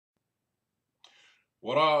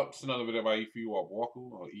What up? It's another video by Ifi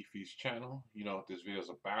Wawaku or Ifi's channel. You know what this video is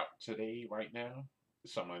about today, right now?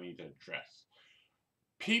 It's something I need to address.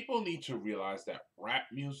 People need to realize that rap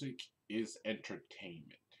music is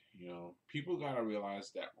entertainment. People gotta realize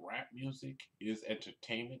that rap music is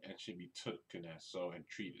entertainment and should be taken as so and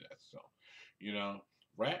treated as so. You know,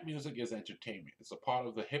 Rap music is entertainment. It's a part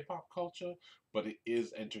of the hip hop culture, but it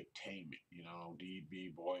is entertainment.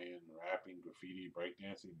 B-boying, rapping, graffiti,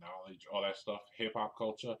 breakdancing, knowledge, all that stuff, hip hop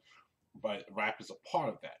culture. But rap is a part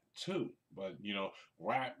of that too. But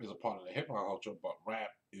rap is a part of the hip hop culture, but rap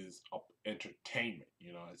is entertainment.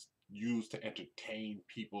 It's used to entertain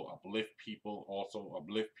people, also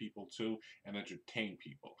uplift people too, and entertain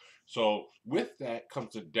people. So with that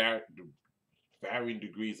comes varying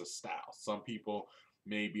degrees of style. Some people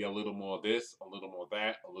may be a little more this, a little more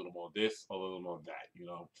that, a little more this, a little more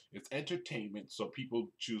that. It's entertainment, so people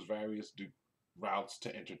choose various routes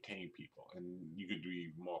to entertain people, and you could be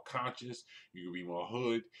more conscious, you could be more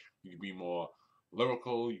hood, you could be more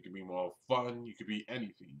lyrical, you could be more fun, you could be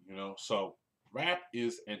anything. So rap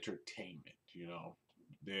is entertainment.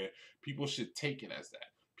 There People should take it as that.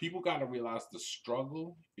 People got to realize the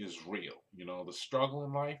struggle is real. The struggle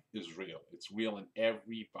in life is real. It's real in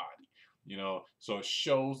everybody. So it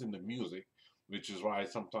shows in the music, which is why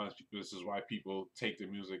sometimes this is why people take the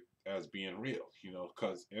music as being real.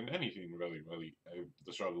 Because in anything really, really,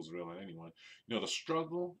 the struggle is real in anyone. The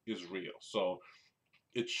struggle is real. So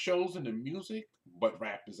it shows in the music, but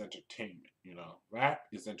rap is entertainment. Rap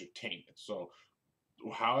is entertainment. So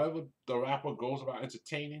however the rapper goes about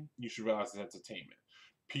entertaining, you should realize it's entertainment.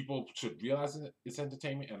 People should realize it's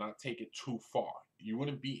entertainment and not take it too far. You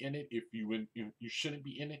wouldn't be in it if you shouldn't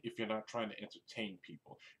be in it if you're not trying to entertain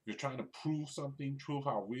people. If you're trying to prove something, prove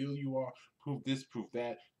how real you are, prove this, prove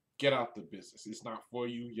that, get out the business. It's not for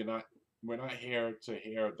you. We're not here to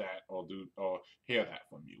hear that or hear that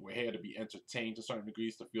from you. We're here to be entertained to certain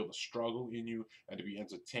degrees, to feel the struggle in you and to be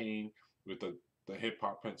entertained with the hip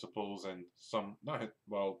hop principles and some not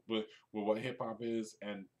well with what hip hop is,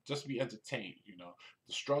 and just be entertained.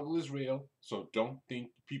 The struggle is real, so don't think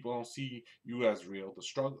people don't see you as real. The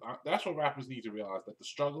struggle, that's what rappers need to realize, that the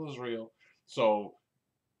struggle is real. So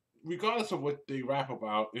regardless of what they rap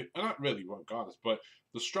about, not really regardless, but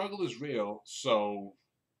the struggle is real. So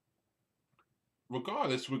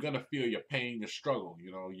regardless, we're gonna feel your pain, your struggle.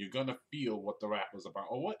 You're gonna feel what the rap is about,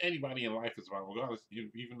 or what anybody in life is about, regardless,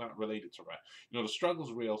 even not related to rap. The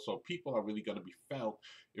struggle's real, so people are really gonna be felt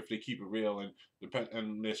if they keep it real, and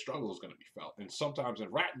their struggle is gonna be felt. And sometimes in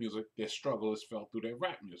rap music, their struggle is felt through their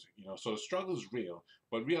rap music. So the struggle is real,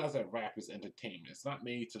 but realize that rap is entertainment. It's not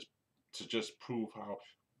made to just prove how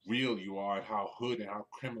real you are and how hood and how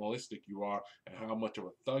criminalistic you are and how much of a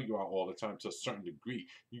thug you are all the time to a certain degree.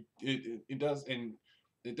 It does, and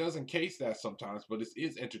it does encase that sometimes, but it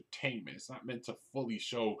is entertainment. It's not meant to fully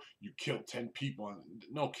show you killed 10 people. And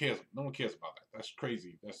no one cares about that. That's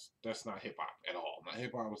crazy. That's not hip hop at all. Not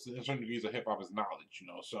hip hop. Certain degrees of hip hop is knowledge,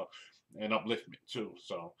 so, and upliftment too.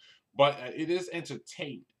 So, but it is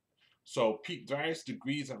entertainment. So various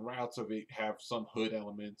degrees and routes of it have some hood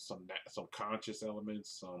elements, some conscious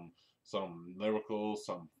elements, some lyrical,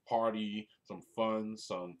 some party, some fun,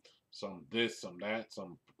 some this, some that,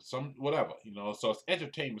 some whatever. So it's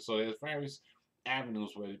entertainment. So there's various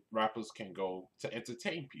avenues where rappers can go to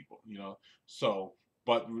entertain people. So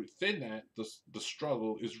but within that, the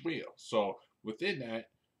struggle is real. So within that,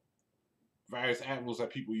 various avenues that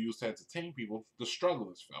people use to entertain people, the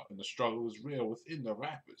struggle is felt, and the struggle is real within the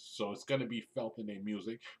rappers. So it's going to be felt in their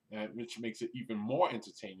music, which makes it even more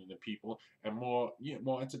entertaining to people and more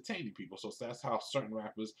entertaining people. So that's how certain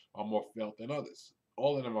rappers are more felt than others.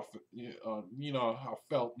 All of them are, how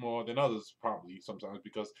felt more than others probably sometimes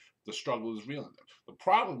because the struggle is real in them. The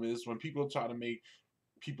problem is when people try to make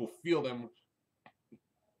people feel them,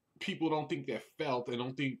 people don't think they're felt and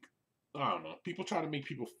don't think, I don't know. People try to make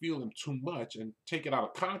people feel them too much and take it out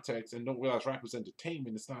of context and don't realize rap is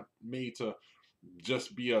entertainment. It's not made to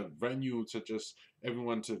just be a venue to just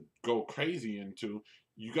everyone to go crazy into.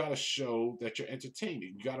 You got to show that you're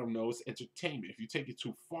entertaining. You got to know it's entertainment. If you take it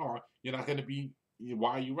too far, you're not going to be.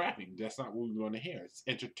 Why are you rapping? That's not what we want to hear. It's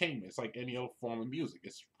entertainment. It's like any other form of music.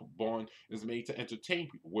 It's made to entertain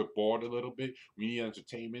people. We're bored a little bit. We need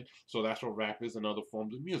entertainment. So that's what rap is and other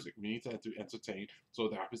forms of music. We need to entertain.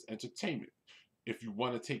 So rap is entertainment. If you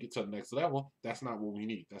want to take it to the next level, that's not what we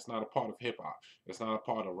need. That's not a part of hip hop. That's not a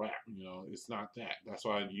part of rap. It's not that. That's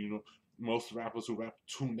why most rappers who rap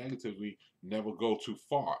too negatively never go too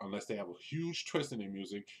far unless they have a huge twist in their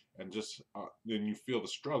music and just then you feel the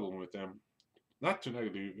struggle with them. Not too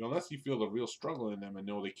negative, unless you feel the real struggle in them and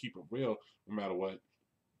know they keep it real no matter what.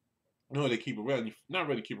 No, they keep it real. And you, not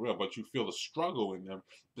really keep it real, but you feel the struggle in them.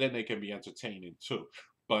 Then they can be entertaining too.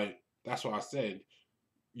 But that's why I said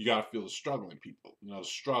you gotta feel the struggle in people. You know, the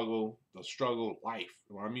struggle of life.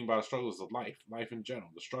 What I mean by the struggle is of life in general,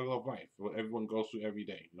 the struggle of life. What everyone goes through every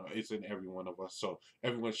day. You know, it's in every one of us. So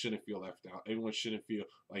everyone shouldn't feel left out. Everyone shouldn't feel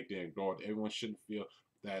like they're ignored. Everyone shouldn't feel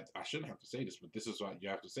that I shouldn't have to say this, but this is what you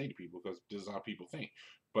have to say to people because this is how people think.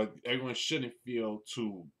 But everyone shouldn't feel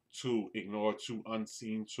too ignored, too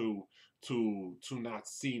unseen, too not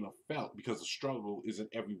seen or felt because the struggle is in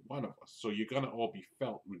every one of us. So you're gonna all be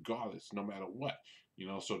felt regardless, no matter what. You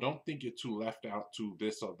know, so don't think you're too left out to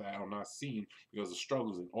this or that or not seen because the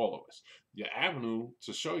struggle's in all of us. Your avenue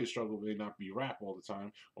to show your struggle may not be rap all the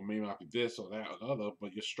time, or may not be this or that or the other,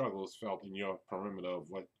 but your struggle is felt in your perimeter of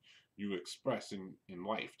what you express in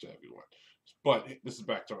life to everyone. But this is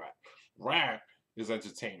back to rap. Rap is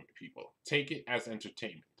entertainment, people. Take it as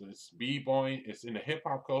entertainment. It's b-boying, it's in the hip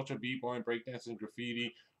hop culture, b-boying, breakdancing,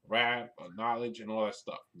 graffiti, rap, knowledge, and all that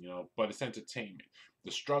stuff, you know, but it's entertainment.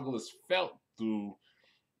 The struggle is felt through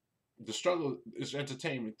the struggle is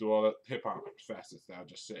entertainment through all the hip hop facets that I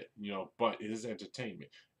just said, you know, but it is entertainment.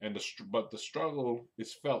 And but the struggle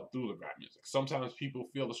is felt through the rap music. Sometimes people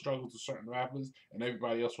feel the struggle to certain rappers, and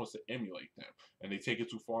everybody else wants to emulate them, and they take it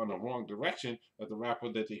too far in the wrong direction that the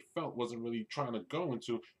rapper that they felt wasn't really trying to go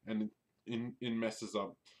into, and it messes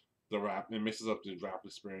up the rap. It messes up the rap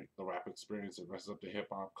experience. It messes up the hip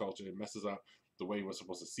hop culture. It messes up the way we're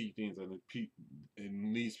supposed to see things, and it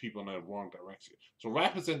leads people in the wrong direction. So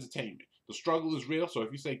rap is entertainment. The struggle is real. So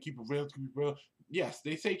if you say keep it real, keep it real. Yes,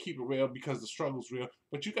 they say keep it real because the struggle's real.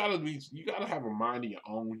 But you gotta have a mind of your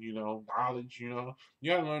own. You know, knowledge. You know,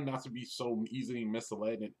 you gotta learn not to be so easily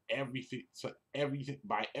misled and everything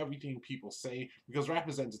by everything people say because rap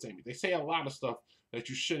is entertainment. They say a lot of stuff that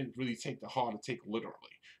you shouldn't really take to heart and take literally.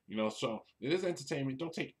 You know, so it is entertainment.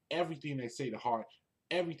 Don't take everything they say to heart,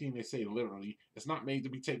 everything they say literally. It's not made to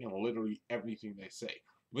be taken literally everything they say.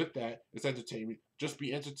 With that, it's entertainment. Just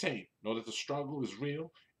be entertained. Know that the struggle is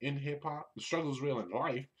real in hip hop. The struggle is real in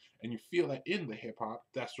life, and you feel that in the hip hop.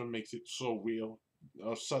 That's what makes it so real,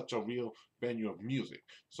 such a real venue of music.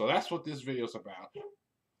 So that's what this video is about.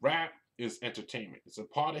 Rap is entertainment. It's a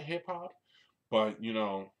part of hip hop, but you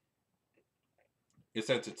know, it's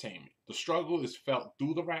entertainment. The struggle is felt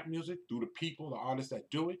through the rap music, through the people, the artists that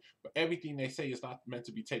do it. But everything they say is not meant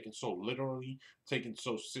to be taken so literally, taken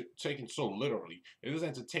so literally. It is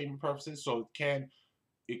entertainment purposes, so it can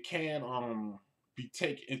be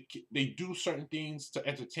taken. They do certain things to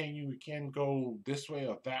entertain you. It can go this way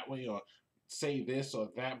or that way or say this or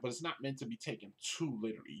that, but it's not meant to be taken too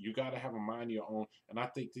literally. You got to have a mind of your own, and I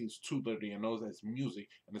take things too literally and know that it's music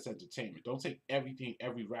and it's entertainment. Don't take everything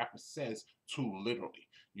every rapper says too literally,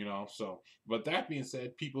 you know. So, but that being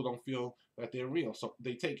said, people don't feel that they're real, so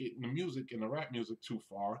they take it in the music and the rap music too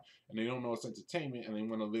far, and they don't know it's entertainment, and they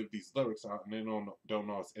want to live these lyrics out, and they don't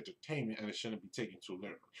know it's entertainment, and it shouldn't be taken too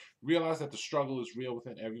literally. Realize that the struggle is real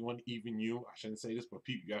within everyone, even you. I shouldn't say this, but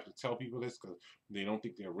people, you have to tell people this because they don't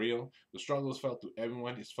think they're real. The struggle is felt through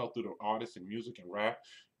everyone. It's felt through the artists in music and rap,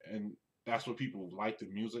 and that's what people like the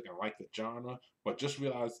music and like the genre. But just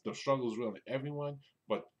realize the struggle is real in everyone.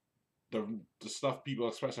 But the stuff people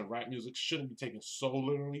express in rap music shouldn't be taken so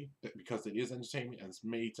literally because it is entertainment and it's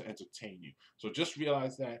made to entertain you. So just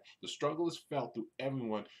realize that the struggle is felt through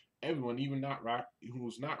everyone. Everyone, even not rap,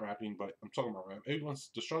 who's not rapping, but I'm talking about rap.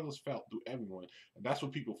 The struggle is felt through everyone, and that's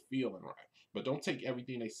what people feel in rap. But don't take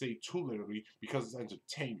everything they say too literally because it's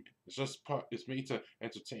entertainment. It's just part. It's made to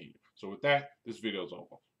entertain you. So with that, this video is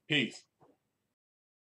over. Peace.